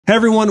Hey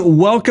everyone,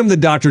 welcome to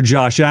the Dr.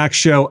 Josh Axe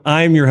Show.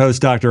 I'm your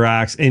host, Dr.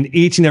 Axe, and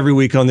each and every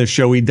week on this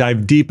show, we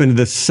dive deep into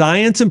the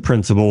science and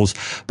principles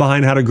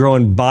behind how to grow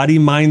in body,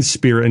 mind,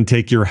 spirit, and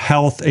take your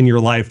health and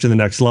your life to the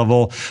next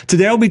level.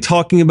 Today, I'll be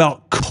talking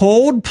about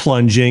cold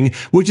plunging,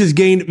 which has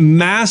gained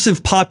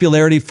massive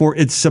popularity for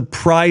its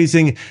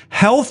surprising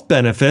health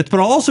benefits, but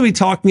I'll also be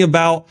talking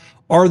about,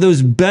 are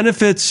those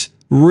benefits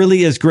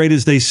really as great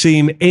as they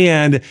seem,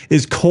 and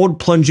is cold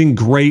plunging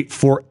great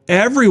for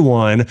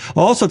everyone?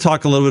 I'll also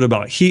talk a little bit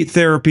about heat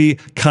therapy,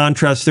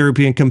 contrast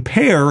therapy, and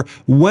compare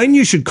when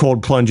you should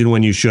cold plunge and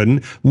when you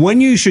shouldn't,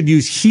 when you should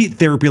use heat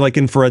therapy like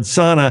infrared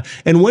sauna,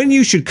 and when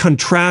you should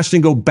contrast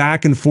and go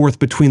back and forth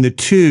between the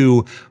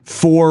two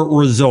for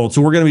results.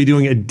 So we're going to be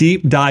doing a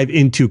deep dive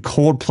into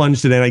cold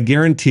plunge today, and I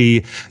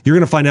guarantee you're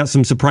going to find out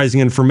some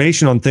surprising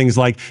information on things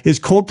like, is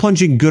cold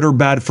plunging good or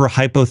bad for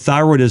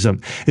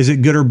hypothyroidism? Is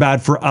it good or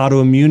bad for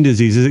autoimmune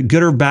disease? Is it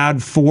good or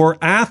bad for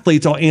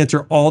athletes? I'll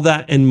answer all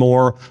that and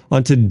more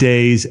on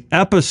today's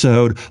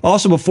episode.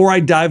 Also, before I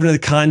dive into the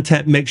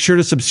content, make sure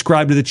to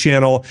subscribe to the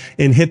channel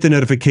and hit the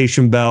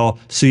notification bell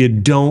so you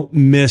don't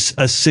miss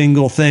a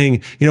single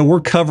thing. You know, we're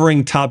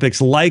covering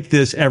topics like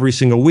this every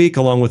single week,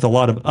 along with a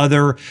lot of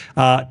other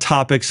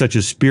topics such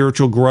as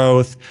spiritual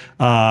growth,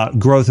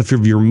 growth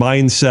of your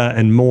mindset,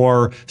 and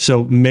more.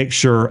 So make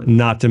sure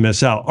not to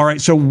miss out. All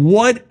right. So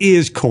what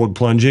is cold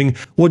plunging?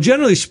 Well,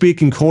 generally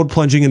speaking, cold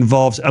plunging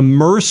involves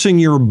immersing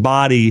your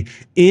body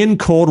in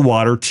cold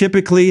water,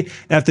 typically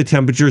at the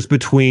temperatures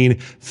between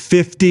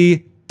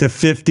 50 to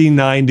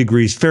 59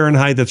 degrees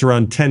Fahrenheit. That's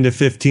around 10 to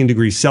 15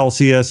 degrees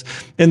Celsius.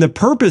 And the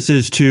purpose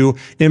is to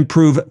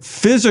improve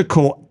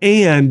physical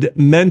and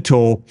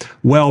mental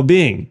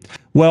well-being.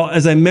 Well,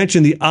 as I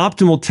mentioned, the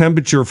optimal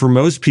temperature for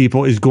most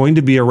people is going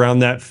to be around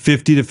that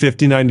 50 to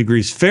 59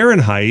 degrees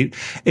Fahrenheit.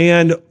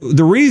 And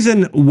the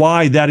reason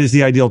why that is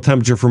the ideal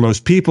temperature for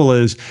most people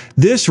is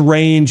this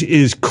range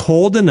is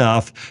cold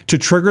enough to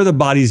trigger the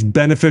body's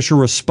beneficial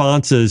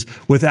responses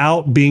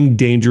without being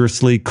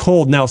dangerously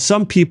cold. Now,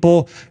 some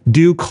people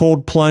do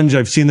cold plunge.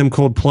 I've seen them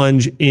cold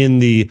plunge in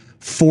the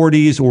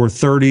 40s or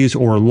 30s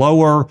or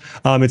lower.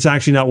 It's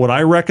actually not what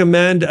I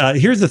recommend.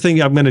 Here's the thing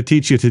I'm going to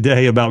teach you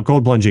today about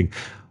cold plunging.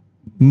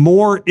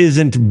 More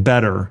isn't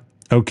better.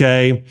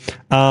 Okay.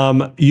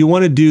 You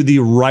want to do the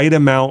right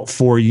amount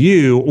for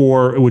you,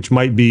 or which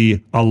might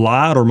be a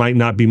lot or might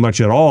not be much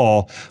at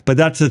all. But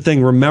that's the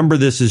thing. Remember,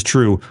 this is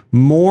true.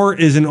 More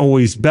isn't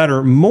always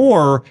better.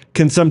 More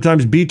can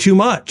sometimes be too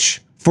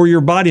much for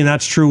your body. And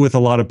that's true with a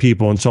lot of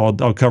people. And so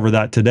I'll cover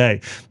that today.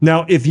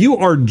 Now, if you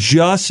are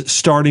just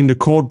starting to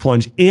cold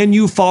plunge and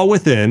you fall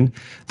within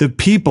the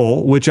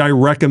people, which I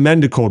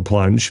recommend to cold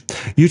plunge,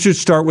 you should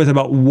start with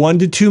about 1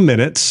 to 2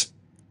 minutes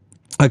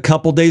a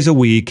couple days a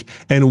week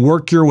and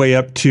work your way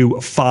up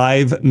to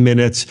 5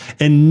 minutes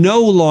and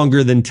no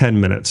longer than 10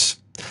 minutes.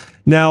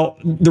 Now,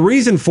 the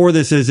reason for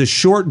this is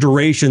short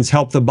durations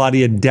help the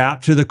body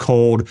adapt to the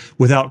cold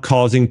without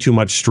causing too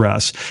much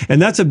stress. And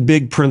that's a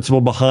big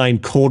principle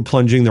behind cold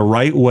plunging the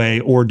right way,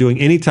 or doing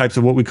any types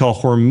of what we call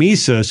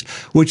hormesis,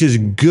 which is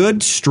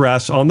good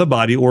stress on the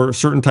body, or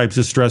certain types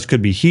of stress.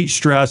 Could be heat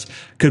stress,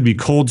 could be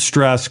cold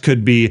stress,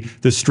 could be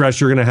the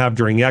stress you're going to have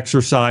during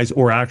exercise,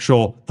 or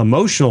actual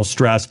emotional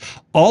stress.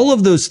 All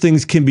of those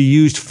things can be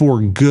used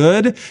for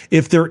good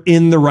if they're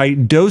in the right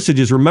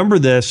dosages. Remember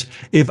this,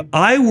 if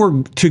I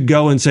were to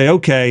go and say,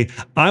 okay,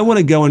 I want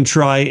to go and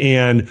try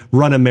and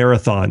run a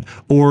marathon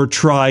or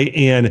try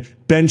and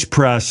bench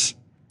press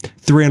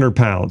 300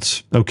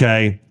 pounds,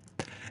 okay?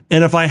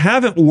 And if I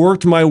haven't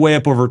worked my way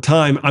up over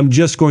time, I'm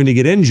just going to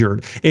get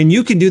injured. And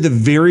you can do the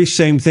very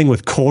same thing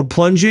with cold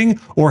plunging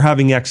or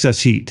having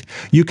excess heat.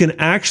 You can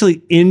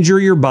actually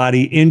injure your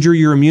body, injure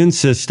your immune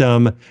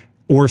system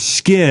or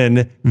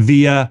skin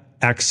via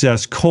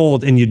excess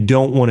cold, and you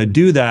don't want to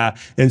do that.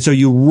 And so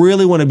you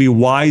really want to be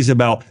wise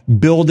about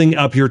building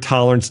up your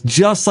tolerance,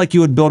 just like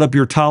you would build up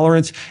your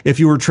tolerance if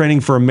you were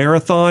training for a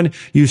marathon.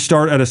 You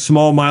start at a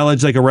small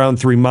mileage, like around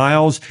 3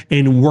 miles,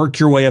 and work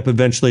your way up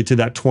eventually to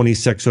that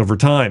 26 over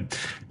time.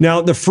 Now,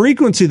 the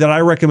frequency that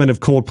I recommend of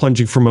cold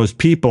plunging for most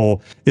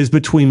people is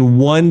between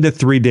 1 to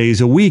 3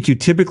 days a week. You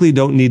typically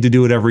don't need to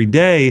do it every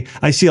day.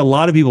 I see a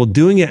lot of people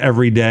doing it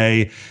every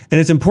day, and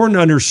it's important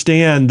to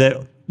understand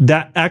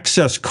that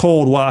excess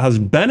cold, while it has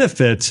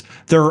benefits,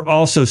 there are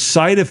also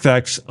side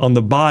effects on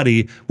the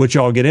body, which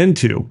I'll get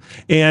into.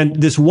 And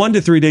this 1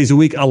 to 3 days a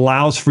week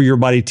allows for your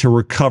body to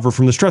recover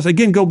from the stress.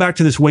 Again, go back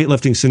to this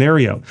weightlifting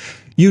scenario.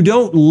 You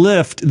don't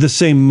lift the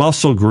same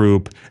muscle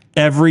group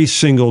every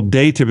single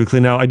day typically.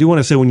 Now, I do want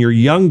to say when you're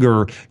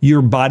younger,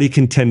 your body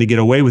can tend to get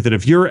away with it.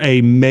 If you're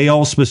a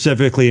male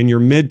specifically in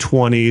your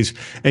mid-20s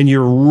and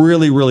you're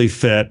really, really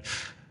fit,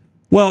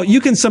 Well,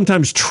 you can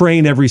sometimes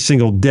train every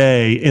single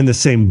day in the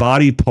same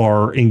body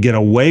part and get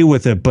away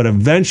with it, but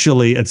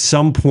eventually at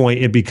some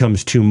point it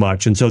becomes too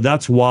much. And so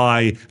that's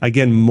why,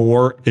 again,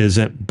 more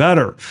isn't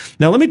better.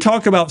 Now, let me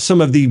talk about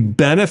some of the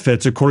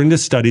benefits according to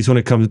studies when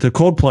it comes to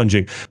cold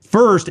plunging.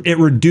 First, it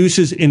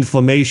reduces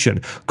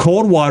inflammation.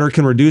 Cold water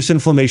can reduce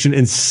inflammation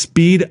and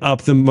speed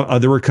up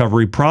the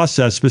recovery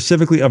process,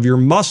 specifically of your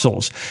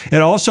muscles.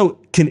 It also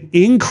can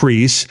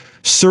increase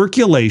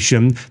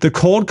circulation. The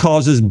cold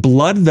causes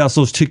blood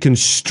vessels to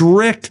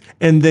constrict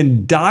and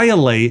then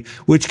dilate,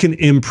 which can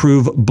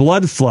improve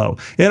blood flow.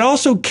 It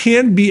also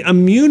can be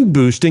immune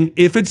boosting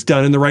if it's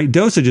done in the right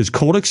dosages.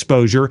 Cold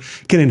exposure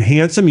can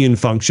enhance immune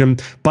function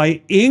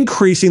by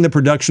increasing the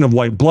production of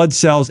white blood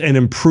cells and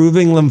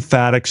improving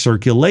lymphatic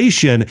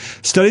circulation.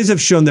 Studies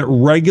have shown that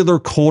regular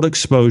cold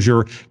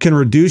exposure can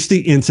reduce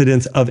the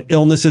incidence of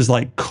illnesses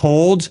like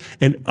colds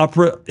and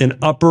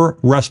upper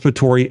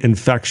respiratory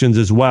infections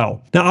as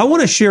well. Now, I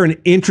want to share an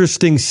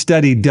interesting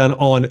study done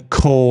on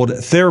cold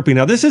therapy.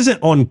 Now, this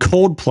isn't on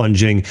cold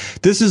plunging.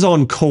 This is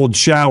on cold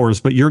showers,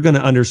 but you're going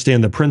to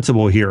understand the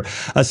principle here.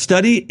 A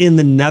study in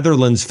the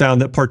Netherlands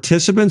found that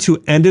participants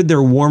who ended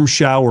their warm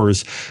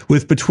showers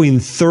with between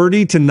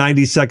 30 to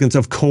 90 seconds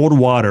of cold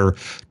water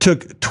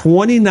took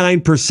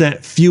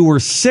 29% fewer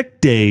sick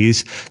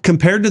days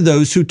compared to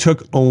those who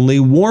took only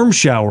warm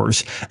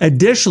showers.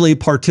 Additionally,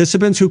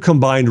 participants who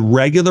combined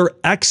regular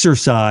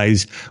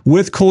exercise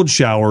with cold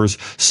showers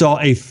saw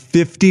a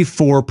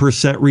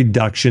 54%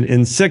 reduction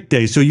in sick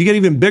days. So you get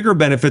even bigger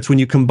benefits when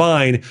you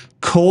combine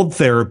cold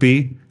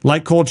therapy,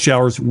 like cold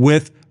showers,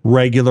 with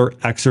regular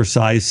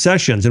exercise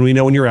sessions. And we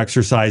know when you're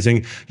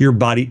exercising, your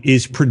body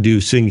is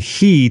producing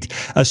heat,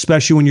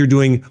 especially when you're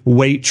doing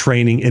weight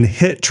training and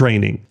HIIT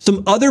training.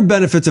 Some other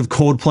benefits of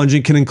cold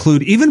plunging can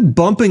include even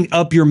bumping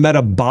up your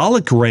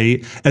metabolic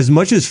rate as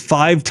much as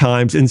 5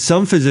 times, and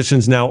some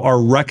physicians now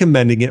are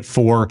recommending it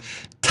for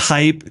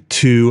type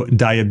 2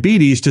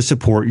 diabetes to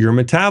support your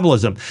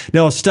metabolism.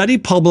 Now, a study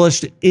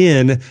published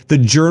in the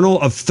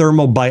Journal of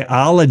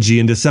Thermobiology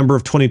in December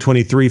of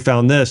 2023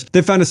 found this.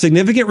 They found a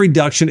significant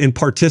reduction in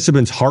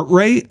participants' heart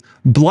rate,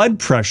 blood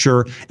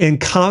pressure,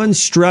 and common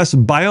stress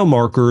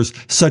biomarkers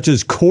such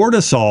as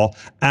cortisol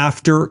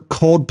after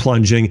cold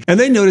plunging. And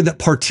they noted that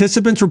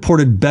participants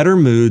reported better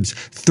moods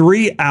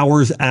 3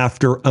 hours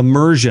after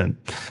immersion.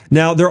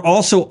 Now, there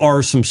also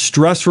are some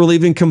stress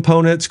relieving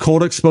components.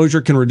 Cold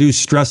exposure can reduce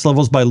stress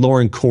levels by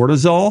lowering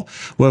cortisol.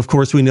 Well, of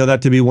course, we know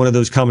that to be one of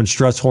those common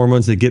stress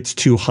hormones that gets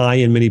too high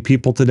in many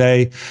people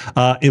today.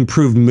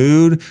 Improved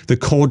mood. The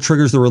cold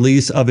triggers the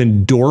release of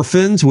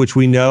endorphins, which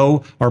we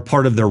know are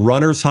part of the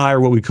runner's high,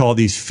 or what we call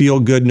these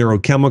feel-good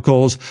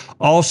neurochemicals.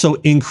 Also,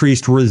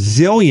 increased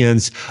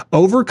resilience.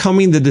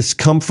 Overcoming the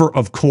discomfort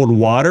of cold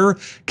water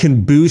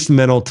can boost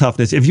mental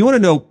toughness. If you want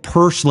to know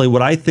personally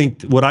what I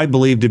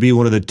believe to be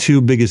one of the 2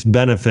 biggest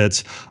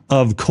benefits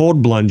of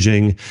cold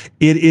plunging,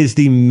 it is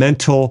the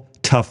mental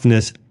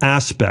toughness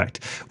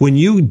aspect. When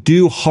you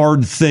do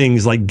hard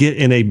things like get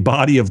in a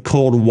body of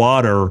cold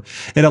water,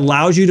 it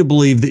allows you to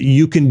believe that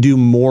you can do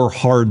more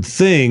hard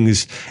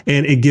things,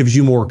 and it gives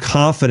you more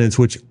confidence,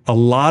 which a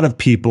lot of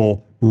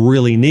people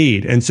really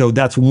need. And so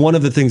that's one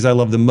of the things I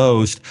love the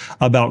most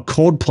about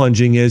cold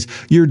plunging is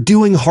you're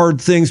doing hard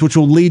things, which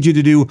will lead you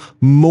to do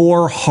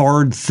more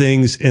hard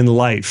things in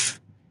life.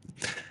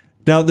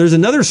 Now, there's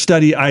another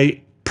study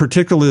I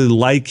particularly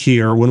like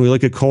here when we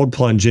look at cold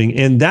plunging,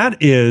 and that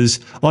is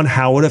on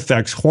how it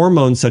affects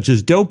hormones such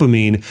as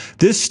dopamine.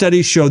 This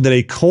study showed that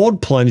a cold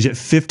plunge at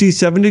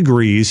 57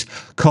 degrees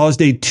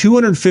caused a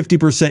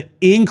 250%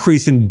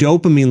 increase in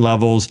dopamine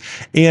levels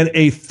and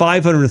a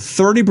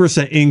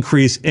 530%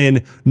 increase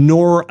in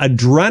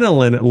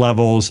noradrenaline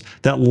levels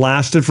that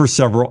lasted for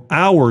several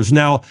hours.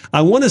 Now,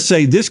 I want to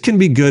say this can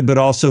be good, but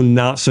also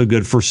not so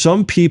good. For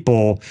some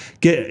people,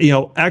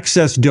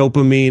 excess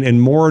dopamine and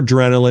more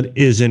adrenaline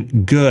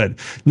isn't good.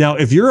 Now,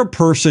 if you're a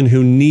person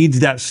who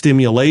needs that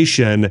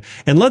stimulation,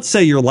 and let's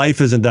say your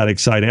life isn't that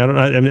exciting,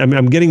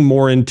 I'm getting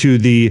more into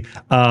the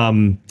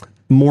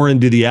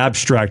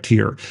abstract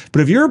here.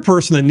 But if you're a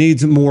person that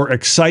needs more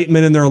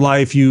excitement in their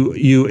life,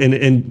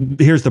 and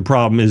here's the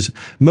problem is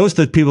most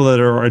of the people that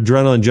are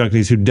adrenaline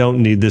junkies who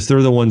don't need this,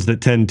 they're the ones that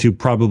tend to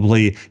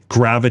probably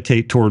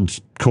gravitate towards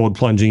cold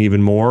plunging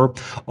even more.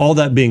 All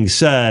that being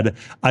said,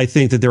 I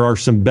think that there are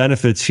some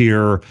benefits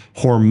here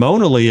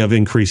hormonally of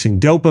increasing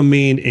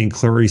dopamine,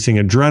 increasing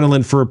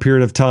adrenaline for a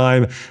period of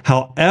time.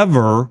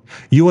 However,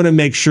 you want to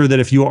make sure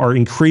that if you are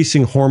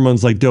increasing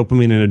hormones like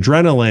dopamine and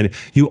adrenaline,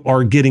 you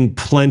are getting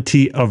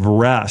plenty of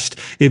rest.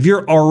 If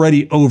you're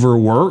already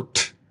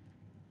overworked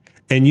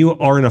and you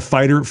are in a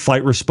fight or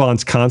flight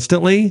response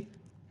constantly,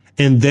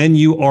 and then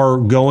you are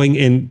going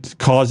and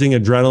causing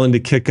adrenaline to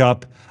kick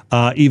up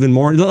even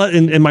more.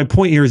 And my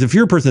point here is, if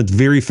you're a person that's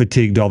very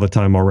fatigued all the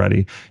time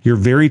already, you're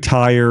very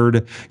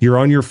tired, you're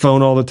on your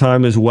phone all the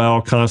time as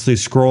well, constantly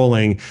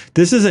scrolling,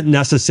 this isn't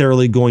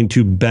necessarily going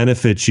to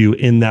benefit you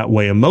in that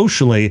way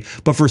emotionally.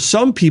 But for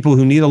some people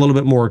who need a little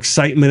bit more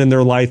excitement in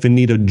their life and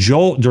need a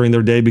jolt during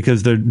their day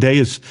because their day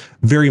is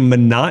very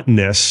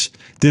monotonous,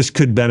 this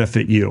could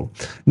benefit you.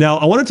 Now,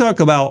 I want to talk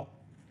about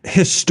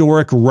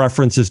historic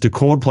references to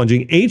cold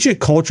plunging.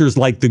 Ancient cultures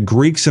like the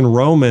Greeks and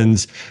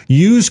Romans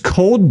use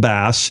cold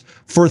baths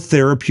for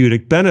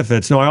therapeutic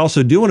benefits. Now, I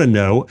also do want to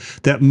note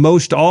that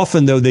most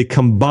often, though, they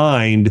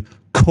combined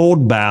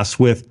cold baths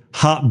with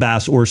hot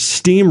baths or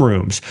steam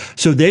rooms.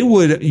 So they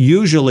would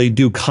usually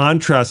do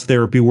contrast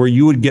therapy where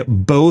you would get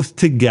both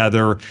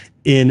together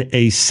in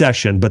a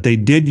session, but they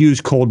did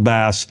use cold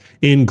baths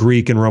in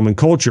Greek and Roman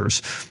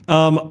cultures.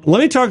 Let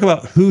me talk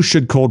about who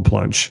should cold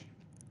plunge.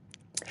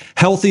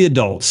 Healthy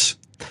adults.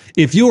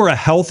 If you are a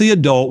healthy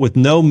adult with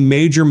no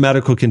major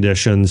medical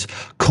conditions,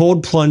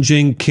 cold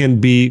plunging can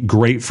be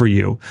great for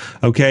you.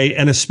 Okay.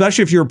 And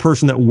especially if you're a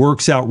person that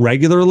works out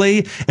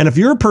regularly. And if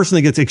you're a person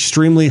that gets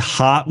extremely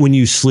hot when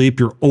you sleep,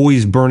 you're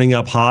always burning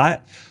up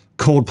hot,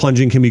 cold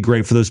plunging can be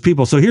great for those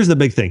people. So here's the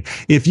big thing.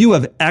 If you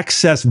have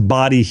excess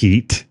body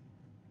heat,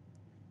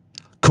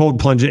 cold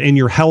plunging, and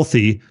you're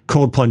healthy,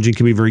 cold plunging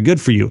can be very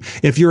good for you.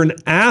 If you're an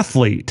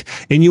athlete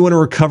and you want to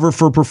recover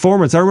for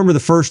performance, I remember the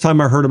first time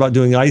I heard about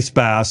doing ice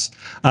baths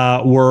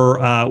were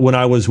when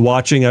I was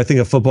watching, I think,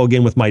 a football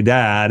game with my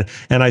dad,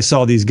 and I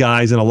saw these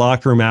guys in a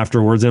locker room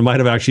afterwards, and it might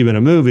have actually been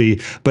a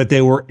movie, but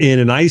they were in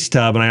an ice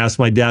tub, and I asked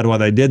my dad why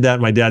they did that,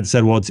 and my dad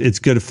said, well, it's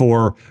good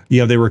for,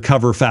 they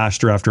recover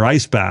faster after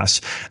ice baths.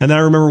 And then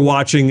I remember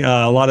watching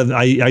a lot of,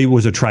 I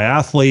was a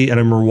triathlete, and I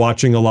remember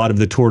watching a lot of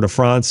the Tour de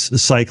France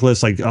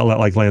cyclists, like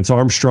Lance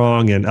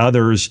Armstrong and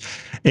others.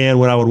 And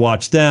when I would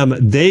watch them,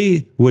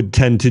 they would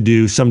tend to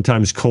do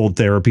sometimes cold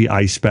therapy,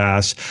 ice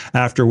baths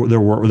after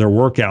their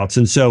workouts.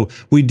 And so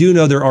we do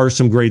know there are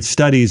some great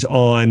studies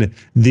on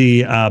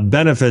the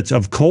benefits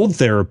of cold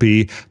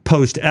therapy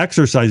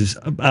post-exercise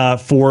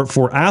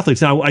for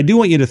athletes. Now, I do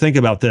want you to think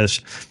about this.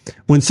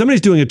 When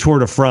somebody's doing a Tour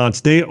de France,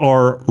 they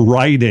are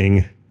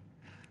riding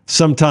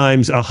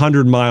sometimes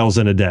 100 miles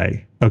in a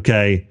day.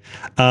 Okay.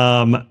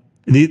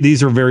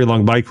 These are very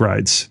long bike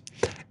rides.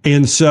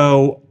 And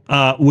so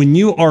when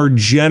you are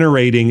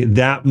generating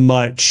that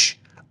much,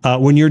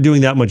 when you're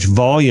doing that much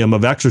volume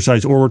of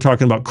exercise, or we're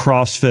talking about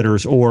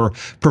CrossFitters or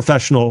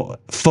professional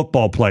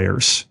football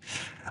players,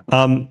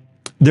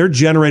 they're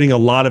generating a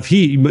lot of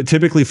heat,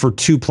 typically for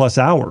 2+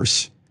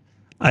 hours.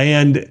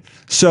 And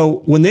so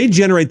when they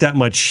generate that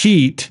much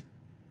heat,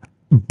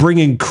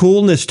 bringing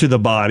coolness to the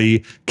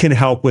body can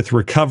help with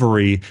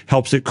recovery,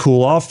 helps it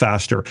cool off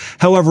faster.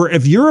 However,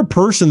 if you're a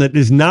person that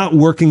is not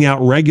working out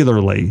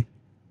regularly,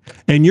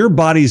 and your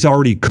body's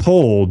already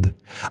cold,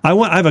 I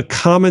have a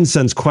common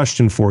sense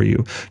question for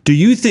you. Do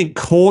you think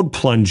cold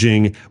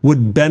plunging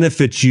would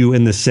benefit you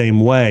in the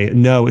same way?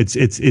 No, it's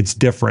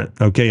different.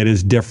 Okay, it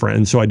is different.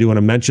 And so I do want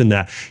to mention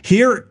that.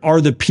 Here are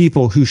the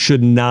people who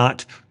should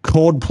not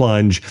cold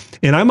plunge.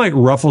 And I might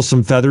ruffle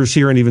some feathers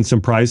here and even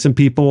surprise some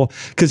people,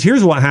 because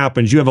here's what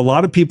happens. You have a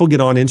lot of people get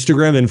on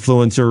Instagram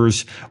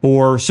influencers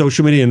or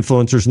social media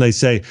influencers, and they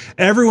say,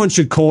 everyone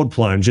should cold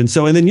plunge. And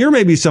then you're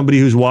maybe somebody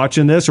who's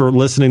watching this or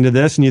listening to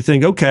this, and you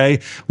think, okay,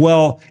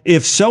 well,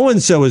 if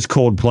so-and-so is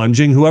cold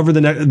plunging, whoever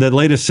the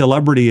latest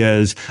celebrity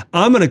is,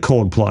 I'm going to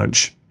cold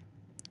plunge.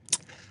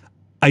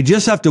 I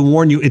just have to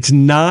warn you, it's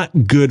not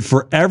good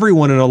for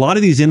everyone. And a lot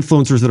of these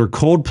influencers that are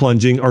cold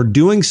plunging are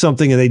doing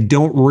something and they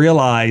don't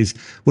realize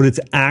what it's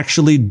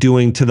actually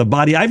doing to the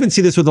body. I even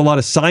see this with a lot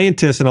of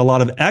scientists and a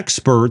lot of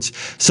experts,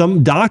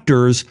 some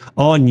doctors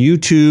on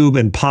YouTube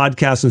and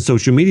podcasts and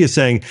social media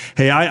saying,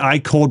 hey, I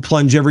cold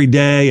plunge every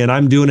day and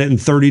I'm doing it in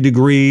 30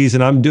 degrees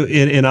and I'm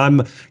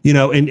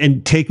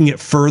taking it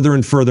further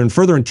and further and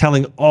further and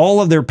telling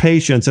all of their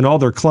patients and all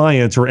their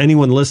clients or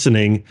anyone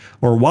listening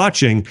or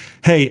watching,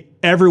 hey,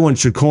 everyone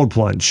should cold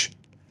plunge.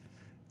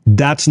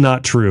 That's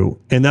not true.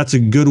 And that's a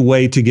good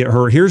way to get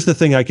hurt. Here's the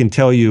thing I can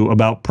tell you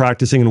about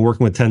practicing and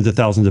working with tens of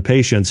thousands of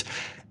patients.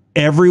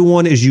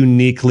 Everyone is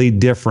uniquely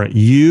different.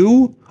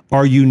 You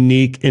are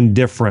unique and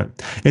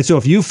different. And so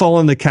if you fall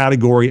in the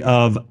category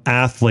of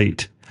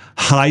athlete,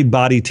 high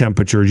body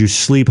temperatures, you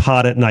sleep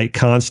hot at night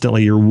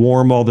constantly, you're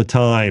warm all the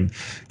time,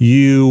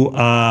 you're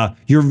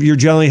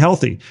generally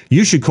healthy,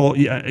 you should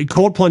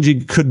cold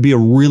plunging could be a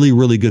really,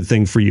 really good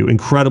thing for you,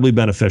 incredibly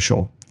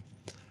beneficial.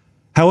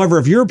 However,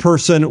 if you're a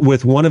person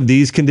with one of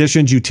these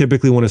conditions, you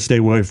typically want to stay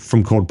away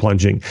from cold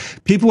plunging.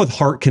 People with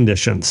heart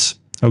conditions,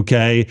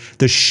 okay?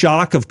 The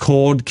shock of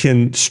cold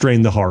can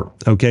strain the heart,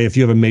 okay? If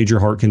you have a major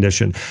heart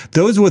condition.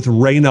 Those with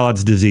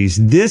Raynaud's disease,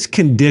 this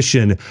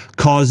condition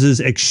causes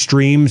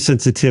extreme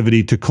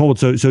sensitivity to cold.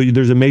 So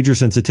there's a major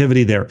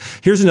sensitivity there.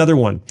 Here's another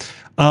one.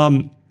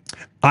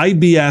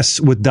 IBS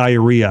with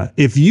diarrhea.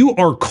 If you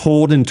are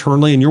cold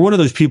internally and you're one of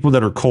those people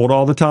that are cold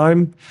all the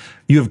time,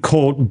 you have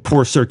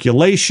poor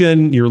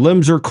circulation, your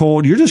limbs are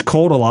cold, you're just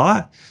cold a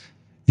lot,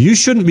 you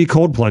shouldn't be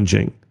cold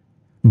plunging.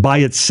 by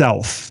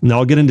itself. Now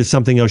I'll get into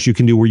something else you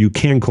can do where you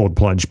can cold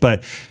plunge,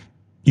 but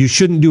you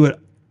shouldn't do it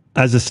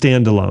as a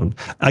standalone.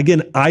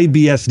 Again,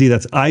 IBSD,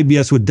 that's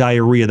IBS with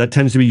diarrhea. That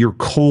tends to be your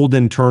cold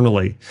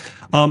internally.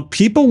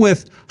 People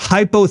with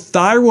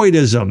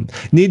hypothyroidism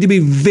need to be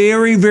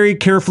very, very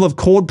careful of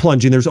cold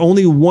plunging. There's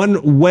only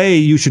one way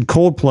you should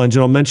cold plunge,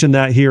 and I'll mention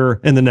that here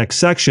in the next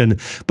section.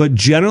 But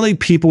generally,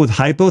 people with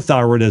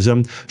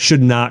hypothyroidism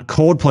should not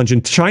cold plunge.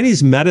 In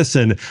Chinese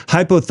medicine,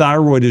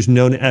 hypothyroid is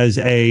known as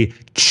a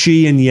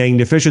qi and yang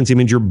deficiency. It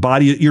means your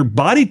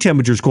body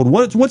temperature is cold.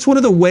 What's one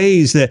of the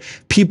ways that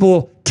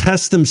people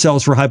test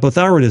themselves for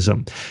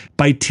hypothyroidism?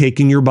 By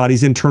taking your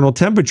body's internal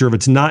temperature. If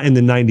it's not in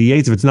the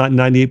 98s, if it's not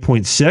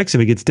 98.6,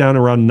 if it gets down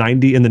around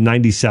 90 in the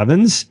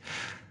 97s,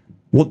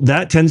 well,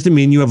 that tends to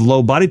mean you have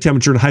low body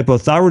temperature and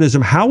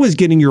hypothyroidism. How is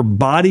getting your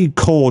body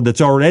cold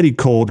that's already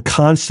cold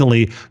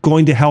constantly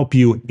going to help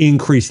you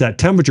increase that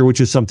temperature,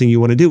 which is something you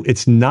want to do?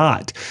 It's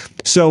not.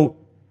 So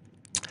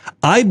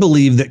I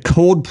believe that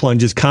cold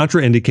plunge is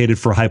contraindicated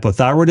for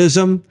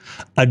hypothyroidism,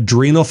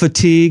 adrenal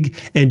fatigue,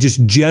 and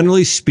just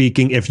generally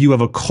speaking, if you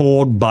have a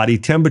cold body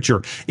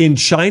temperature. In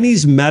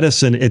Chinese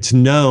medicine, it's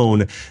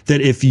known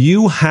that if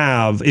you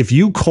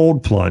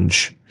cold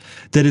plunge,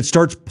 that it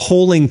starts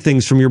pulling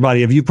things from your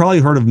body. Have you probably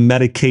heard of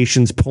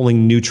medications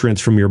pulling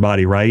nutrients from your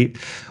body, right?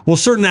 Well,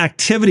 certain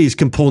activities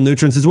can pull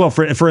nutrients as well.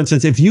 For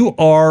instance, if you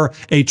are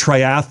a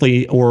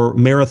triathlete or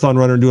marathon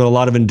runner doing a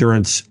lot of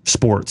endurance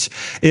sports,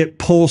 it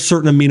pulls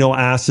certain amino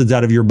acids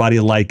out of your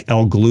body like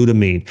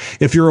L-glutamine.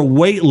 If you're a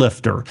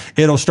weightlifter,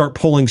 it'll start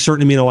pulling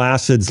certain amino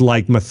acids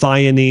like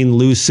methionine,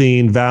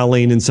 leucine,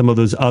 valine, and some of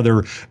those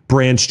other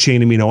branched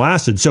chain amino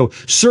acids. So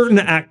certain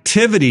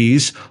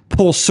activities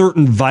pull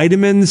certain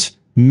vitamins,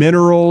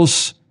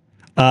 minerals,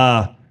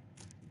 peptides,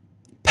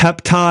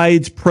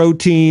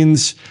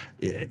 proteins,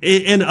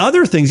 and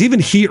other things, even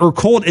heat or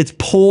cold, it's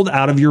pulled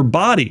out of your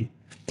body.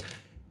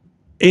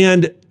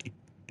 And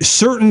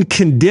certain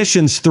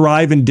conditions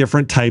thrive in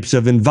different types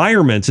of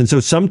environments. And so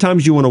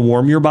sometimes you want to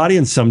warm your body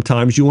and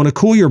sometimes you want to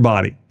cool your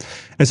body.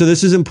 And so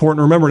this is important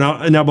to remember.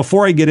 Now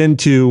before I get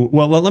into,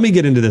 well, let me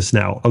get into this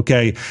now.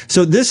 Okay.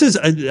 So this is,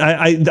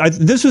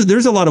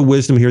 there's a lot of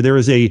wisdom here. There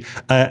is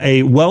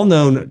a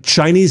well-known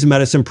Chinese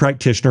medicine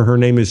practitioner. Her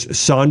name is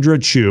Sandra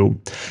Chu.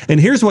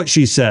 And here's what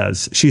she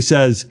says. She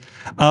says,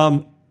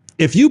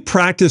 if you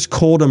practice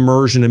cold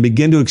immersion and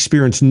begin to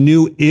experience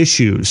new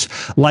issues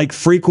like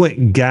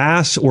frequent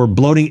gas or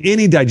bloating,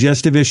 any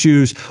digestive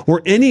issues,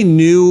 or any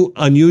new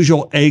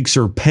unusual aches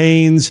or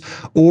pains,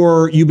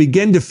 or you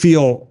begin to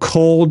feel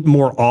cold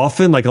more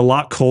often, like a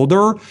lot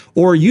colder,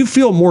 or you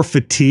feel more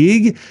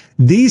fatigue,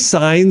 these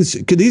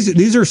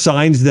are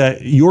signs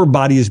that your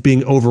body is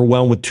being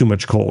overwhelmed with too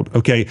much cold.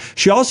 Okay.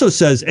 She also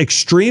says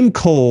extreme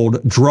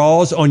cold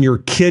draws on your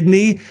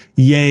kidney,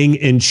 yang,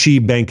 and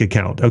qi bank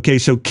account. Okay.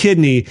 So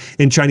kidney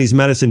in Chinese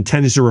medicine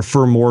tends to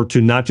refer more to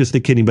not just the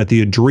kidney, but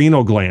the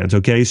adrenal glands.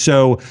 Okay.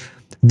 So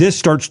this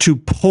starts to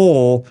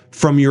pull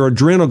from your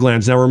adrenal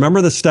glands. Now,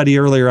 remember the study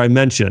earlier I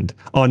mentioned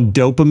on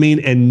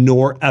dopamine and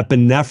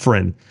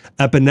norepinephrine.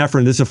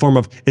 Epinephrine, this is a form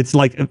of, it's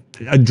like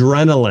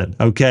adrenaline,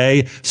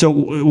 okay? So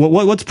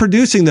what's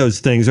producing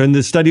those things? In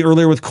the study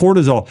earlier with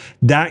cortisol,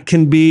 that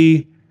can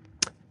be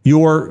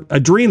your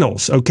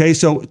adrenals, okay?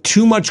 So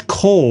too much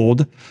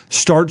cold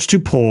starts to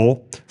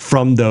pull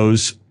from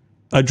those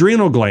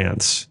adrenal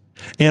glands.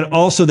 And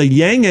also the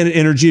yang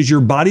energy is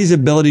your body's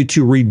ability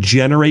to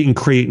regenerate and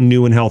create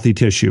new and healthy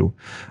tissue.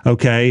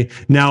 Okay.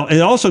 Now,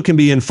 it also can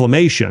be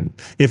inflammation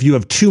if you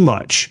have too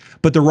much,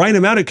 but the right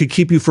amount, it could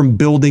keep you from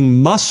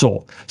building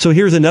muscle. So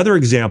here's another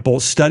example.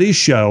 Studies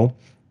show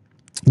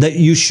that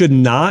you should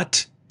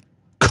not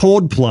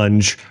cold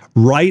plunge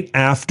right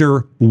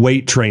after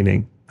weight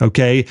training.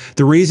 Okay.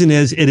 The reason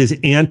is it is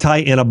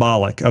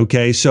anti-anabolic.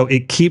 Okay. So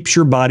it keeps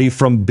your body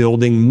from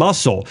building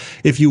muscle.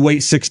 If you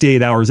wait 6 to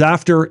 8 hours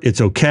after, it's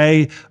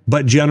okay.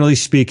 But generally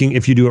speaking,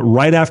 if you do it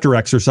right after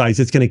exercise,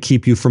 it's going to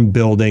keep you from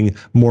building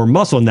more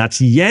muscle. And that's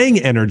yang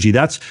energy.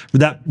 That's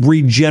that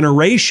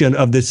regeneration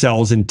of the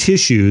cells and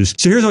tissues.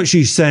 So here's what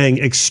she's saying.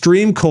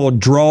 Extreme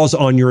cold draws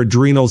on your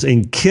adrenals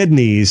and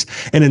kidneys,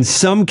 and in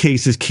some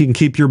cases can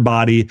keep your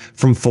body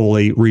from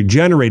fully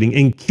regenerating.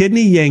 And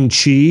kidney yang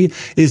qi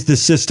is the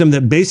system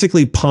that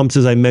basically pumps,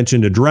 as I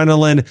mentioned,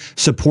 adrenaline,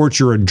 supports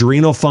your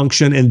adrenal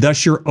function, and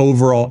thus your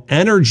overall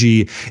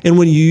energy. And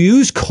when you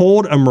use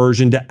cold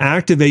immersion to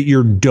activate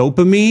your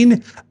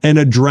dopamine and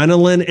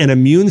adrenaline and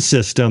immune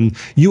system,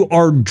 you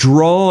are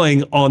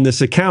drawing on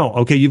this account.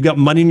 Okay, you've got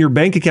money in your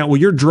bank account.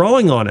 Well, you're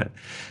drawing on it.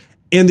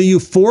 And the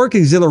euphoric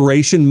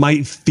exhilaration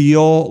might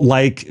feel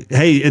like,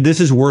 hey,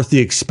 this is worth the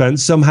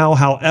expense somehow.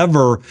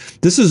 However,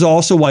 this is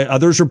also why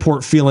others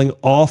report feeling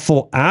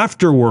awful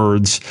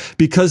afterwards,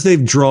 because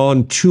they've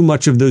drawn too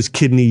much of those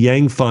kidney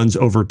yang funds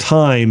over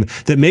time,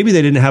 that maybe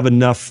they didn't have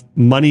enough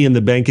money in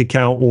the bank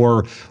account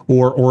or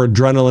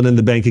adrenaline in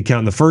the bank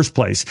account in the first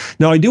place.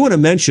 Now, I do want to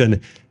mention,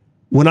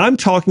 when I'm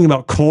talking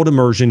about cold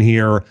immersion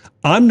here,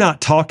 I'm not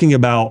talking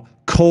about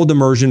cold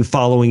immersion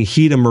following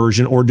heat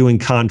immersion or doing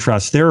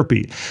contrast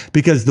therapy,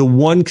 because the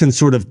one can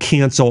sort of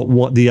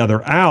cancel the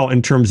other out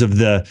in terms of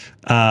the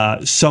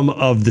some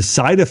of the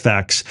side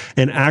effects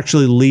and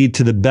actually lead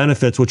to the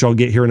benefits, which I'll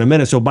get here in a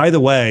minute. So by the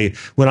way,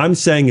 when I'm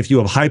saying if you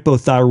have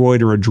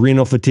hypothyroid or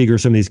adrenal fatigue or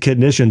some of these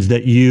conditions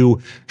that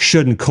you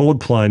shouldn't cold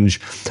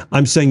plunge,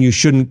 I'm saying you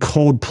shouldn't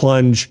cold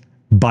plunge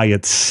by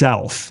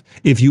itself.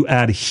 If you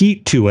add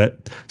heat to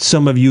it,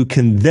 some of you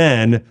can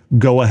then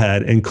go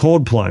ahead and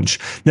cold plunge.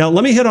 Now,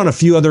 let me hit on a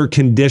few other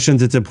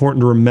conditions it's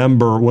important to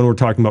remember when we're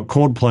talking about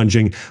cold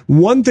plunging.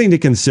 One thing to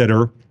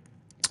consider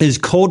is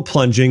cold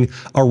plunging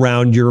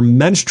around your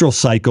menstrual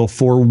cycle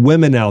for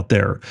women out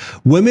there.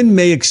 Women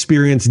may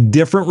experience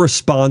different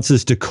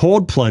responses to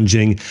cold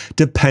plunging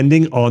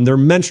depending on their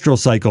menstrual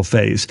cycle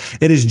phase.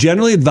 It is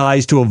generally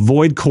advised to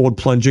avoid cold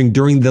plunging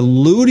during the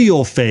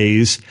luteal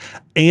phase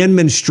and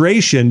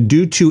menstruation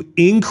due to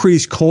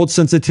increased cold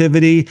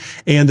sensitivity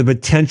and the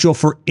potential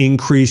for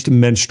increased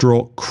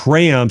menstrual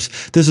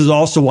cramps. This is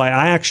also why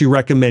I actually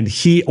recommend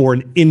heat or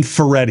an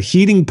infrared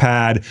heating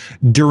pad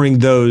during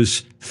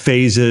those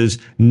phases,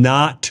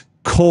 not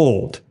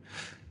cold.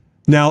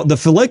 Now, the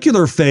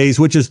follicular phase,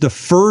 which is the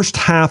first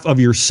half of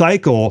your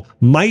cycle,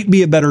 might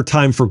be a better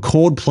time for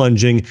cold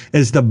plunging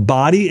as the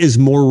body is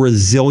more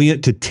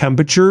resilient to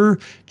temperature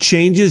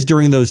changes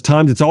during those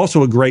times. It's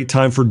also a great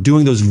time for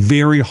doing those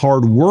very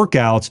hard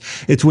workouts.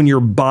 It's when your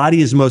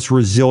body is most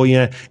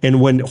resilient and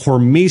when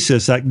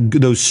hormesis,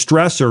 those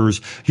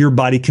stressors, your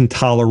body can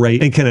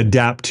tolerate and can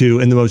adapt to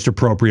in the most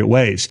appropriate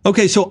ways.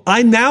 Okay, so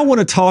I now want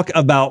to talk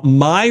about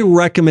my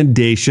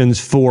recommendations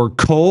for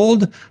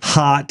cold,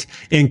 hot,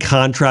 and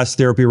contrast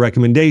therapy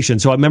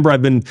recommendations. So I remember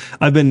I've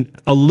been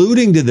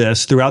alluding to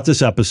this throughout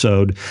this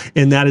episode,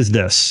 and that is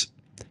this.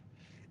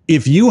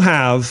 If you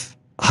have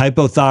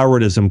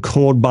hypothyroidism,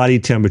 cold body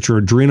temperature,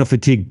 adrenal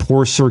fatigue,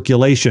 poor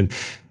circulation,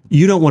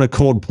 you don't want to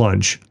cold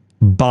plunge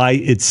by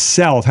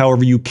itself.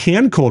 However, you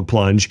can cold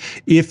plunge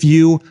if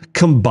you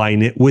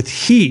combine it with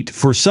heat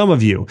for some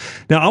of you.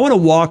 Now, I want to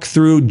walk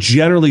through,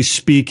 generally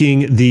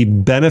speaking, the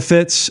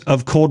benefits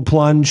of cold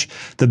plunge,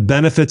 the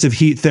benefits of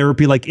heat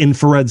therapy like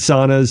infrared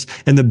saunas,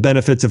 and the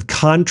benefits of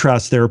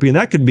contrast therapy. And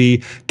that could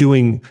be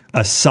doing a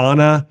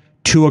sauna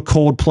to a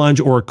cold plunge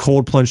or a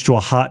cold plunge to a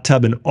hot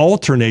tub and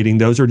alternating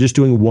those, or just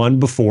doing one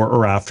before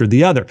or after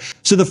the other.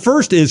 So the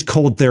first is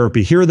cold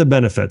therapy. Here are the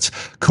benefits.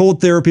 Cold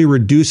therapy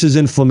reduces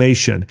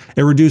inflammation.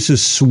 It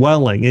reduces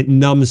swelling. It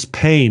numbs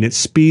pain. It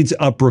speeds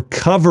up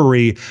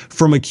recovery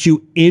from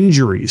acute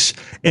injuries,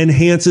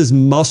 enhances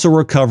muscle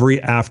recovery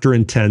after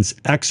intense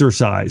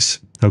exercise.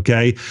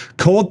 Okay.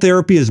 Cold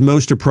therapy is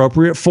most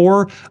appropriate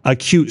for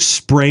acute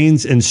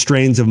sprains and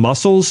strains of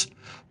muscles,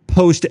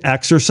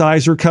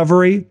 post-exercise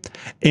recovery,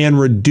 and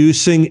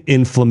reducing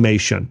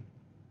inflammation.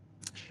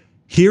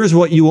 Here's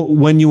when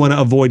you want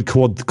to avoid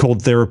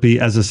cold therapy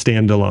as a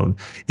standalone.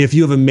 If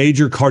you have a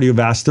major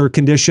cardiovascular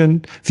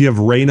condition, if you have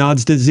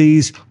Raynaud's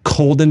disease,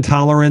 cold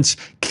intolerance,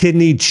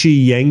 kidney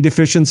qi-yang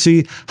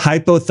deficiency,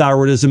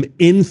 hypothyroidism,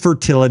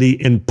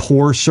 infertility, and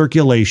poor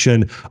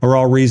circulation are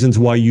all reasons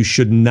why you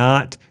should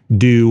not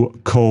do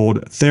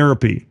cold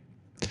therapy.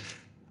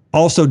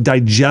 Also,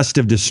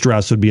 digestive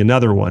distress would be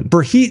another one.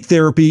 For heat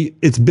therapy,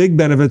 its big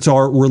benefits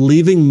are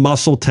relieving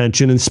muscle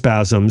tension and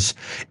spasms,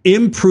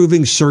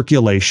 improving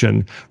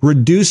circulation,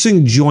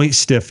 reducing joint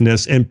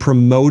stiffness, and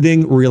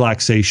promoting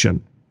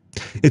relaxation.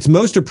 It's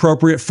most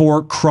appropriate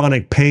for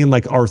chronic pain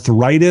like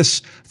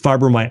arthritis,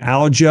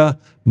 fibromyalgia,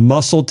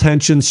 muscle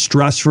tension,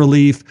 stress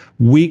relief,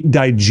 weak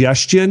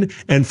digestion,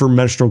 and for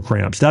menstrual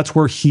cramps. That's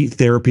where heat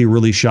therapy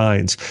really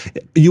shines.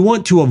 You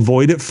want to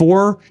avoid it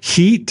for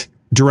heat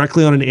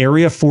directly on an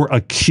area for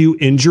acute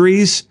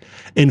injuries,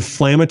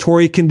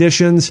 inflammatory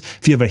conditions,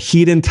 if you have a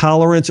heat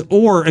intolerance,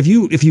 or if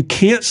you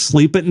can't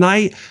sleep at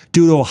night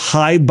due to a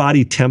high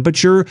body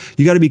temperature,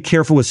 you got to be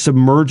careful with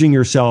submerging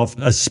yourself,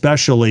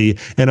 especially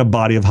in a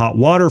body of hot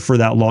water for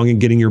that long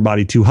and getting your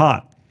body too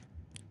hot.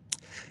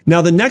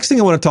 Now, the next thing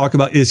I want to talk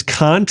about is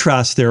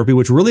contrast therapy,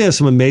 which really has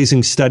some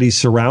amazing studies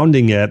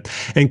surrounding it.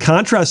 And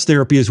contrast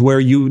therapy is where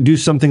you do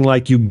something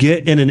like you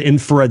get in an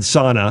infrared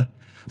sauna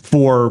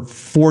for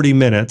 40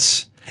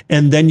 minutes,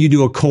 and then you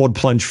do a cold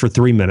plunge for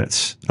 3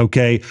 minutes,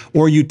 okay?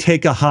 Or you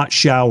take a hot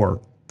shower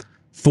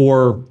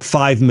for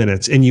 5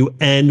 minutes and you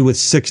end with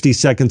 60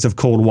 seconds of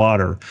cold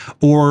water.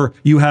 Or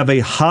you have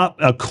a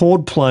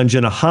cold plunge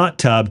in a hot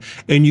tub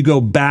and you go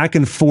back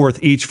and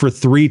forth each for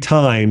 3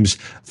 times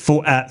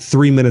at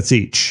 3 minutes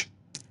each,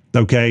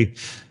 okay?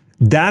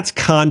 That's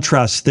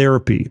contrast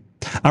therapy.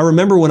 I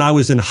remember when I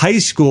was in high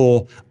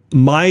school,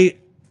 my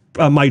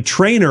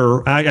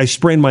trainer, I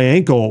sprained my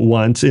ankle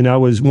once, and I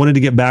wanted to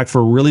get back for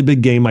a really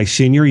big game my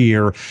senior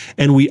year,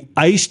 and we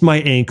iced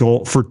my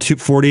ankle for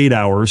 48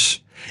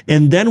 hours.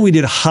 And then we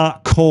did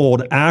hot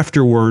cold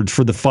afterwards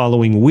for the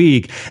following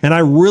week. And I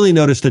really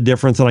noticed a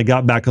difference and I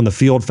got back on the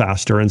field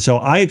faster. And so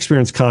I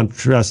experienced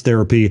contrast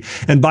therapy.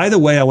 And by the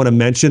way, I want to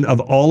mention of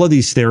all of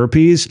these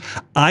therapies,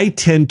 I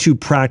tend to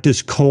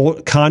practice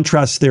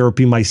contrast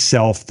therapy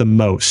myself the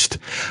most.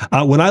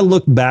 When I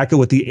look back at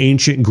what the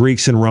ancient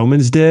Greeks and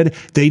Romans did,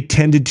 they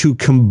tended to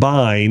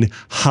combine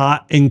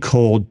hot and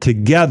cold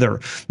together.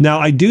 Now,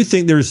 I do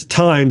think there's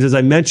times, as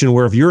I mentioned,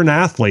 where if you're an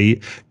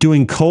athlete,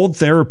 doing cold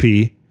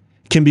therapy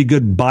can be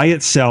good by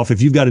itself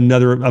if you've got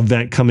another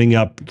event coming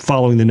up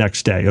following the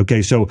next day.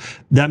 Okay, so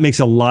that makes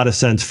a lot of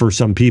sense for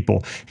some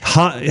people.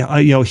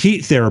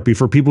 Heat therapy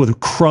for people with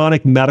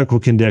chronic medical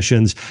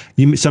conditions,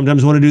 you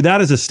sometimes want to do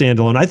that as a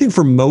standalone. I think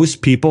for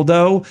most people,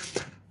 though,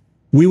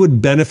 we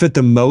would benefit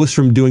the most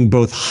from doing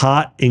both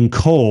hot and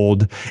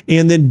cold,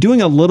 and then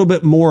doing a little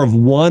bit more of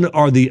one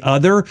or the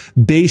other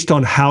based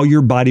on how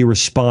your body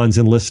responds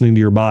and listening to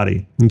your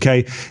body.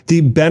 Okay, the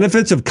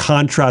benefits of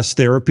contrast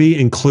therapy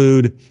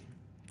include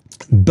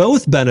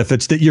both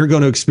benefits that you're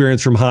going to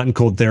experience from hot and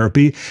cold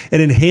therapy.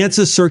 It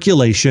enhances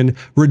circulation,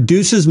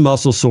 reduces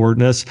muscle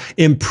soreness,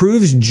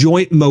 improves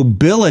joint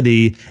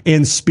mobility,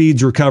 and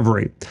speeds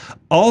recovery.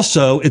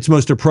 Also, it's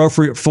most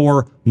appropriate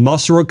for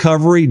muscle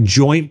recovery,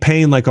 joint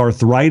pain like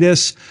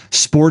arthritis,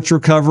 sports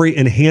recovery,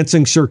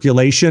 enhancing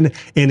circulation,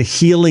 and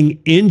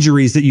healing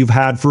injuries that you've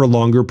had for a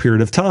longer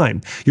period of time.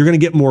 You're going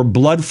to get more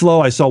blood flow.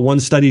 I saw one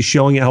study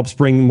showing it helps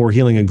bring more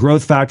healing and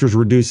growth factors,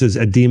 reduces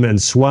edema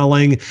and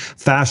swelling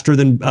faster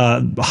than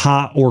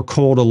hot or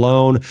cold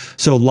alone.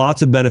 So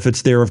lots of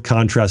benefits there of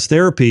contrast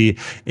therapy.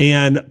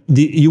 And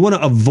you want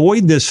to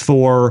avoid this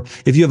for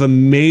if you have a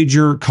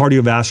major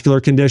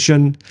cardiovascular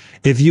condition,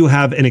 if you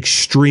have an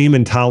extreme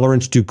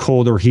intolerance to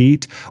cold or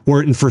heat,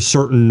 or for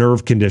certain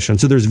nerve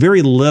conditions. So there's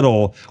very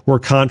little where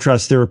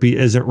contrast therapy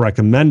isn't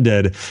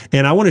recommended.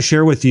 And I want to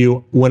share with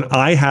you, when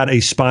I had a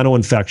spinal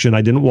infection,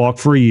 I didn't walk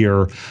for a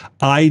year,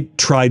 I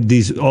tried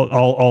these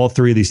all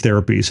three of these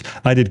therapies.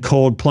 I did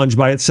cold plunge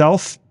by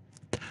itself.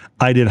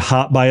 I did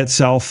hot by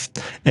itself.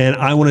 And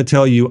I want to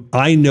tell you,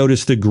 I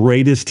noticed the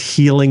greatest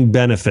healing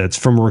benefits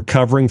from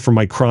recovering from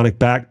my chronic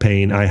back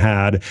pain I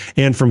had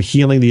and from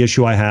healing the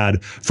issue I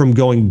had from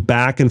going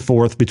back and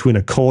forth between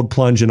a cold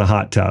plunge and a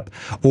hot tub,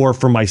 or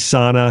from my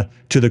sauna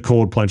to the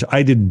cold plunge.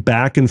 I did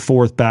back and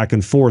forth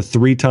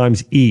 3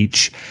 times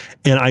each.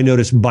 And I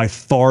noticed by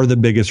far the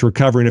biggest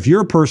recovery. And if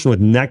you're a person with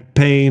neck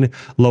pain,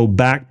 low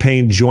back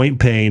pain, joint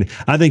pain,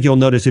 I think you'll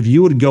notice if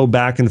you would go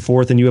back and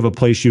forth and you have a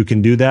place you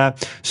can do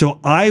that. So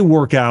I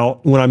work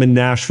out when I'm in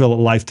Nashville at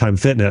Lifetime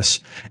Fitness.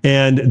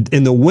 And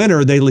in the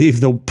winter, they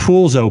leave the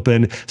pools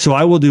open. So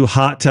I will do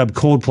hot tub,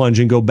 cold plunge,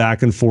 and go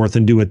back and forth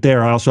and do it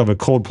there. I also have a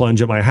cold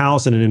plunge at my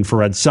house and an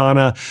infrared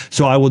sauna.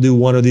 So I will do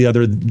one or the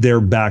other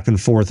there back and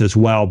forth as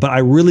well. But I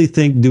really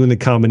think doing the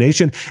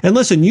combination. And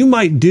listen, you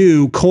might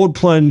do cold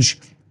plunge,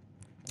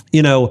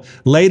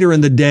 later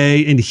in the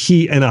day, and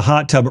heat in a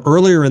hot tub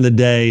earlier in the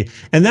day.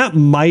 And that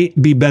might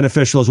be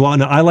beneficial as well.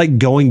 And I like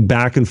going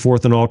back and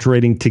forth and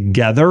alternating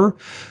together.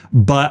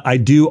 But I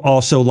do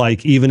also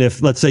like, even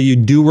if, let's say you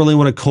do really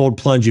want a cold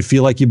plunge, you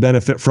feel like you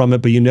benefit from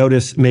it, but you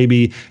notice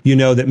maybe,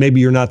 that maybe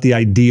you're not the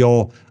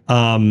ideal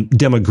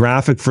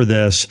demographic for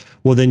this,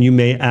 well, then you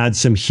may add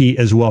some heat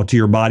as well to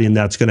your body, and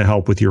that's going to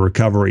help with your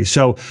recovery.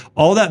 So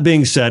all that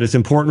being said, it's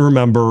important to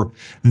remember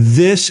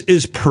this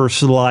is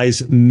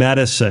personalized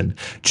medicine.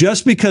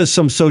 Just because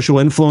some social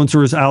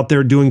influencer is out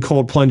there doing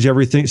cold plunge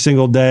every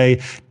single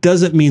day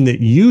doesn't mean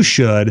that you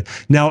should.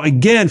 Now,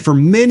 again, for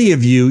many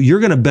of you, you're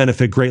going to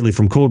benefit greatly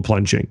from cold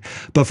plunging.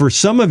 But for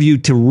some of you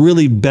to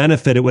really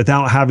benefit it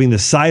without having the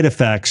side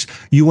effects,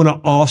 you want to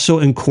also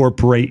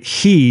incorporate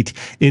heat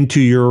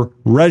into your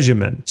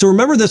regimen. So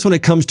remember this when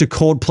it comes to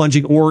cold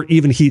plunging or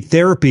even heat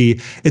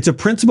therapy. It's a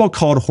principle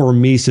called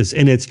hormesis,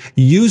 and it's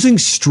using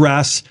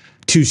stress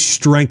to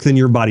strengthen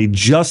your body,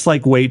 just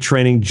like weight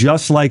training,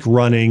 just like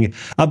running.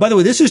 By the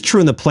way, this is true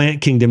in the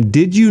plant kingdom.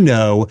 Did you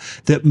know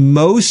that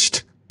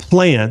most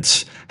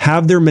plants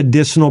have their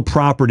medicinal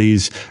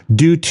properties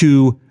due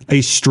to a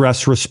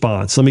stress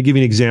response? Let me give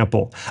you an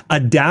example.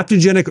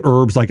 Adaptogenic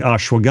herbs like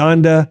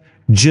ashwagandha,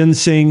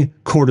 ginseng,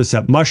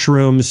 cordyceps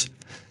mushrooms,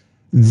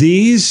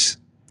 these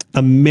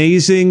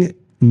amazing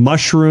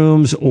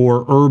mushrooms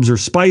or herbs or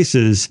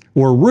spices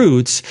or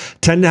roots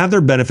tend to have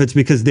their benefits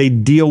because they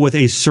deal with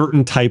a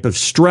certain type of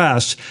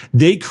stress.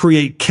 They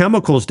create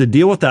chemicals to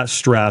deal with that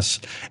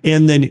stress,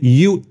 and then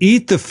you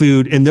eat the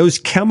food, and those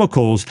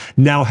chemicals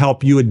now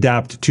help you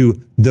adapt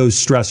to those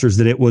stressors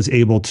that it was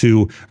able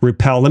to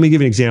repel. Let me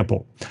give you an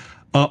example.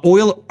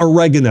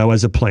 Oregano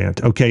as a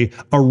plant, okay?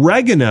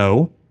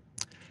 Oregano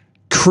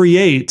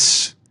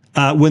creates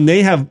when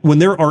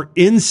there are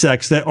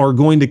insects that are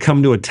going to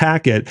come to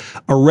attack it,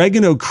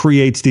 oregano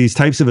creates these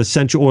types of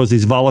essential oils,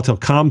 these volatile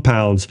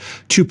compounds,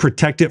 to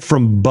protect it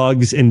from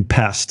bugs and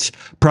pests.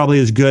 Probably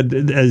as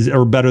good as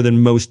or better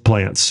than most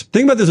plants.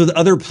 Think about this with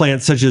other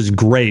plants such as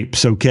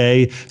grapes,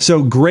 okay?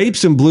 So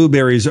grapes and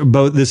blueberries are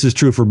both, this is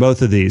true for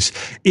both of these.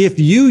 If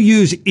you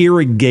use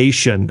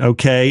irrigation,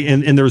 okay,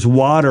 and there's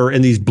water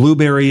and these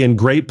blueberry and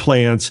grape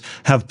plants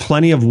have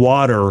plenty of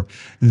water,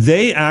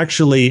 they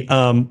actually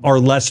are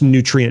less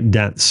nutrient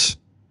dense.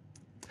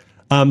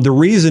 The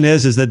reason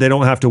is that they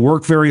don't have to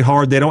work very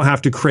hard. They don't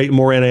have to create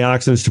more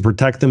antioxidants to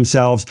protect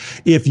themselves.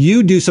 If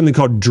you do something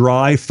called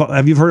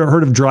have you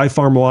heard of dry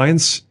farm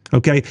wines?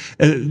 Okay.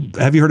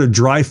 Have you heard of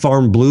dry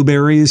farm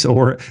blueberries?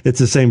 Or it's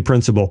the same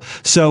principle.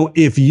 So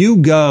if you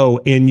go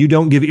and you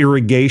don't give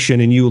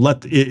irrigation and you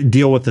let it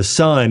deal with the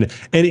sun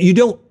and you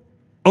don't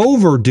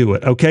overdo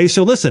it. Okay.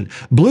 So listen,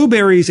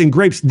 blueberries and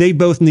grapes, they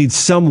both need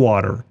some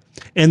water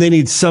and they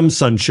need some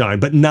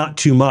sunshine, but not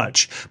too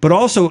much. But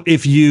also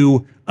if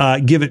you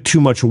give it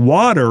too much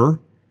water,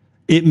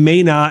 it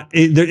may not,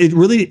 it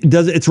really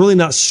does, it's really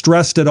not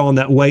stressed at all in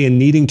that way and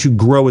needing to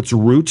grow its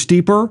roots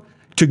deeper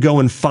to go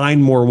and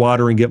find more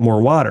water and get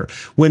more water.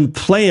 When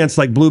plants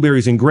like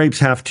blueberries and grapes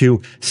have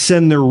to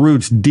send their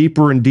roots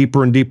deeper and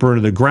deeper and deeper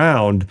into the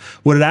ground,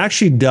 what it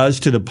actually does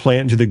to the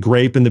plant, to the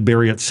grape and the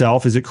berry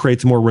itself, is it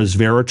creates more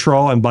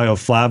resveratrol and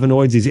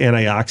bioflavonoids, these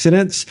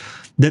antioxidants,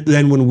 that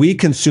then when we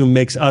consume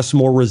makes us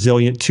more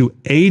resilient to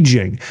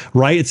aging,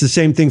 right? It's the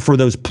same thing for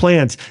those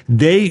plants.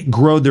 They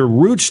grow their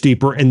roots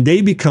deeper and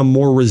they become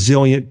more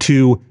resilient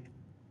to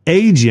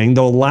aging.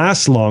 They'll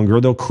last longer.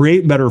 They'll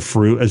create better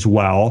fruit as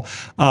well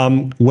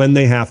when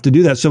they have to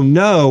do that. So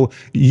no,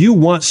 you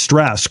want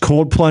stress,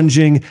 cold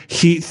plunging,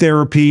 heat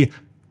therapy,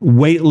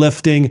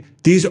 weightlifting.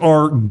 These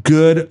are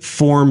good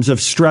forms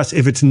of stress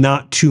if it's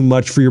not too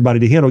much for your body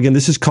to handle. Again,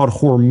 this is called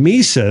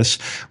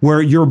hormesis,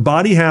 where your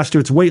body has to,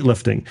 it's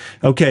weightlifting.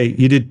 Okay,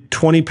 you did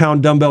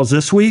 20-pound dumbbells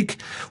this week.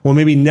 Well,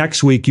 maybe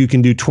next week you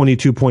can do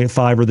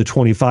 22.5 or the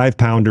 25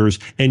 pounders,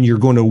 and you're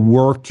going to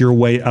work your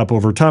way up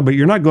over time. But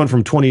you're not going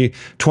from 20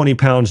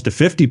 pounds to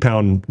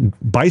 50-pound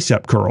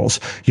bicep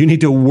curls. You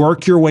need to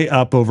work your way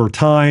up over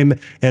time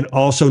and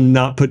also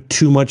not put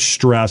too much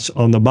stress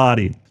on the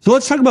body. So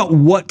let's talk about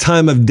what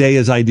time of day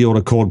is ideal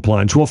to cold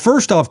plunge. Well,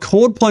 first off,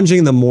 cold plunging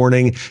in the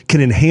morning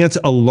can enhance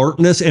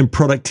alertness and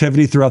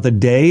productivity throughout the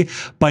day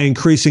by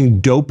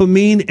increasing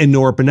dopamine and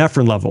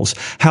norepinephrine levels.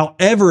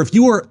 However, if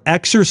you are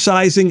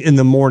exercising in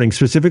the morning,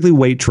 specifically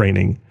weight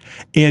training,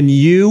 and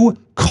you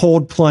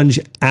cold plunge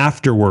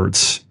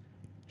afterwards,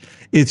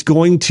 it's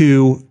going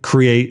to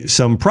create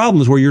some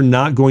problems where you're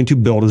not going to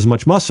build as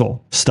much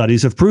muscle.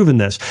 Studies have proven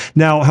this.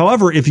 Now,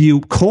 however, if you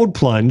cold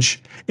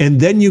plunge and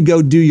then you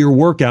go do your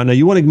workout, now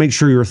you want to make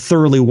sure you're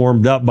thoroughly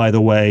warmed up, by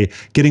the way,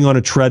 getting on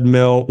a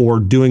treadmill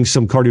or doing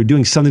some cardio,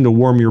 doing something to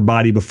warm your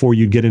body before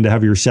you get into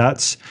heavier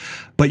sets.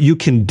 But you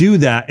can do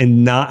that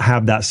and not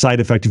have that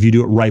side effect if you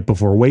do it right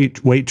before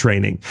weight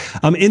training.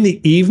 In the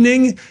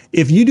evening,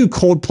 if you do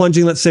cold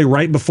plunging, let's say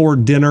right before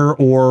dinner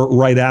or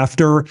right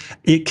after,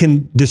 it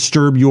can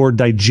disturb your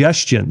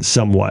digestion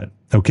somewhat.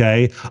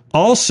 Okay.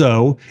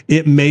 Also,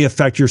 it may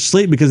affect your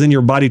sleep because then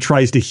your body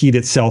tries to heat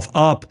itself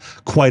up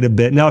quite a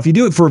bit. Now, if you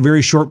do it for a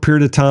very short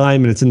period of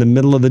time and it's in the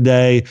middle of the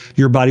day,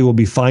 your body will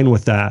be fine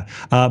with that.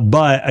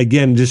 But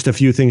again, just a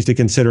few things to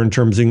consider in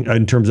terms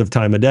of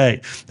time of day.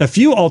 A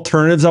few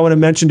alternatives I want to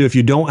mention to if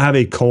you don't have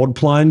a cold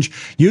plunge,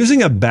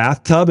 using a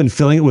bathtub and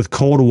filling it with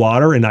cold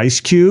water and ice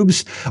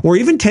cubes, or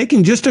even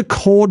taking just a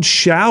cold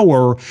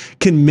shower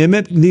can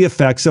mimic the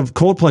effects of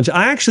cold plunge.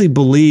 I actually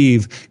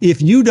believe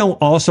if you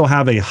don't also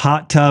have a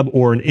hot tub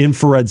or an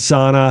infrared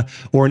sauna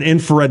or an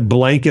infrared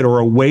blanket or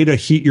a way to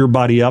heat your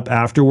body up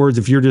afterwards,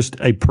 if you're just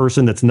a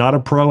person that's not a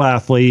pro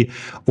athlete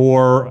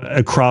or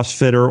a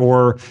CrossFitter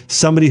or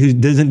somebody who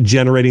isn't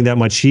generating that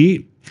much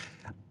heat,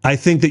 I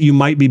think that you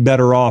might be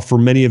better off, for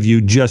many of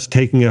you, just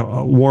taking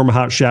a warm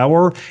hot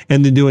shower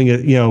and then doing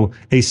a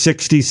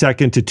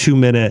 60-second to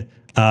 2-minute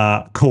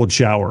cold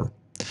shower.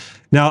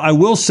 Now, I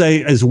will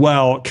say as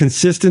well,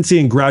 consistency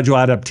and gradual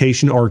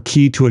adaptation are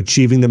key to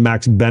achieving the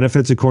max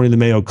benefits, according to the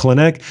Mayo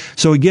Clinic.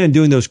 So again,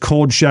 doing those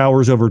cold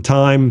showers over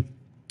time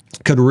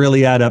could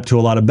really add up to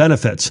a lot of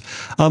benefits.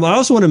 I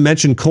also want to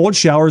mention cold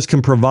showers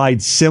can provide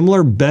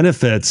similar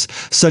benefits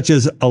such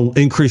as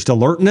increased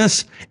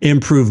alertness,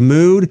 improved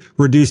mood,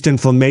 reduced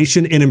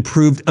inflammation, and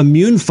improved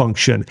immune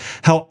function.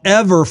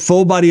 However,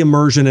 full body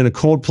immersion in a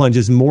cold plunge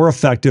is more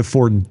effective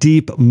for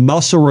deep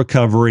muscle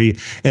recovery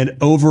and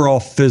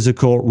overall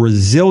physical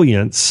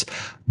resilience.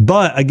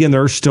 But again,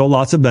 there are still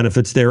lots of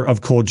benefits there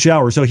of cold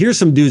showers. So here's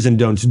some do's and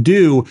don'ts.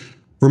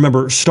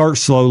 Remember, start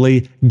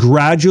slowly,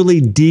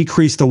 gradually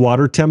decrease the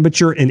water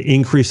temperature and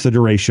increase the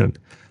duration.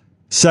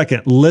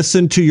 Second,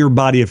 listen to your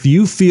body. If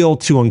you feel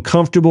too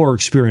uncomfortable or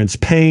experience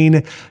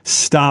pain,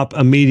 stop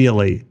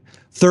immediately.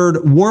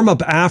 Third, warm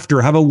up after.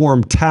 Have a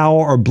warm towel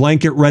or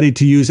blanket ready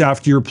to use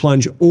after your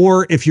plunge.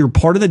 Or if you're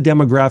part of the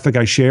demographic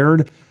I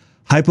shared,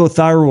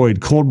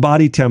 hypothyroid, cold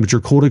body temperature,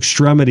 cold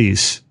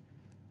extremities,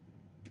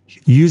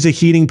 Use a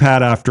heating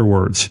pad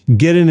afterwards.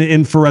 Get in an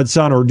infrared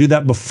sauna or do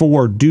that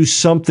before. Do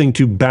something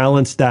to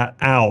balance that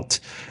out,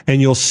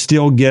 and you'll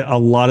still get a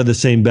lot of the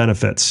same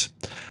benefits.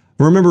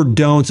 Remember,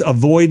 don'ts.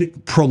 Avoid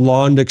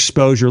prolonged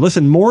exposure.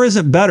 Listen, more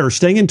isn't better.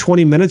 Staying in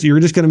 20 minutes, you're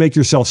just going to make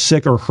yourself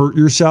sick or hurt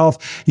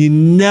yourself. You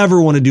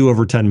never want to do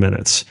over 10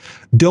 minutes.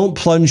 Don't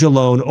plunge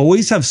alone.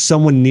 Always have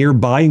someone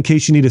nearby in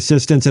case you need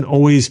assistance, and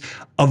always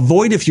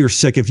avoid if you're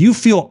sick. If you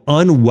feel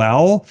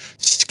unwell,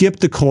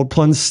 skip the cold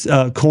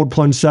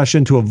plunge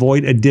session to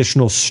avoid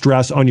additional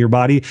stress on your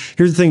body.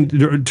 Here's the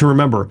thing to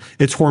remember.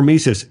 It's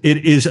hormesis.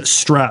 It is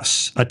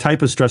stress, a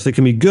type of stress that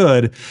can be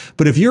good.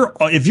 But if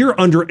you're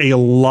under a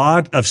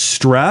lot of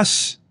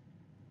stress,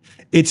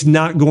 it's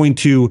not going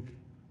to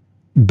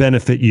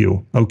benefit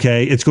you.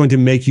 Okay. It's going to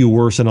make you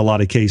worse in a lot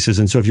of cases.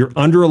 And so if you're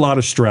under a lot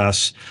of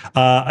stress,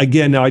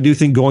 again, now I do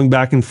think going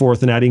back and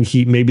forth and adding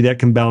heat, maybe that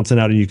can balance it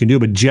out and you can do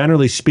it. But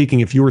generally speaking,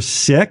 if you're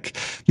sick,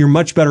 you're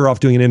much better off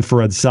doing an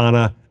infrared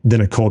sauna than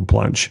a cold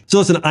plunge. So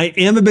listen, I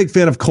am a big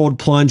fan of cold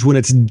plunge when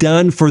it's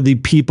done for the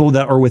people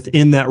that are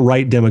within that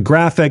right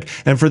demographic.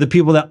 And for the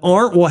people that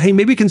aren't, well, hey,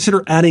 maybe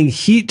consider adding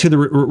heat to the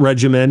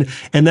regimen,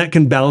 and that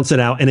can balance it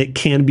out, and it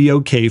can be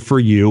okay for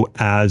you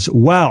as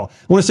well.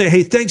 I want to say,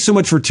 hey, thanks so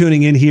much for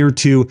tuning in here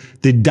to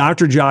the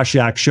Dr. Josh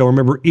Axe Show.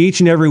 Remember, each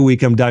and every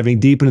week I'm diving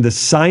deep into the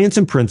science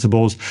and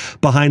principles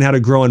behind how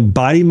to grow in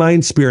body,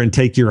 mind, spirit, and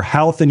take your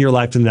health and your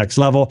life to the next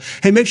level.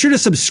 Hey, make sure to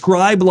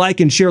subscribe, like,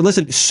 and share.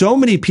 Listen, so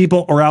many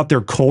people are out there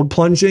cold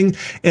plunging,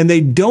 and they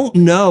don't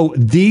know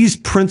these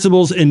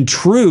principles and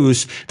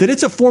truths, that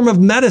it's a form of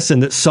medicine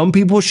that some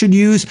people should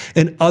use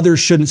and others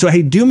shouldn't. So,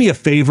 hey, do me a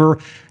favor.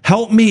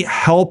 Help me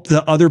help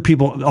the other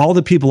people, all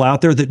the people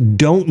out there that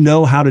don't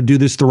know how to do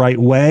this the right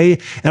way.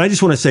 And I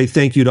just want to say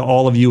thank you to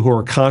all of you who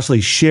are constantly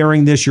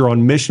sharing this. You're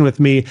on mission with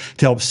me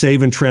to help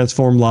save and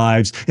transform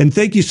lives. And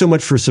thank you so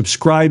much for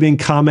subscribing,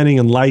 commenting,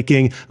 and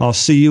liking. I'll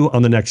see you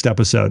on the next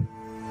episode.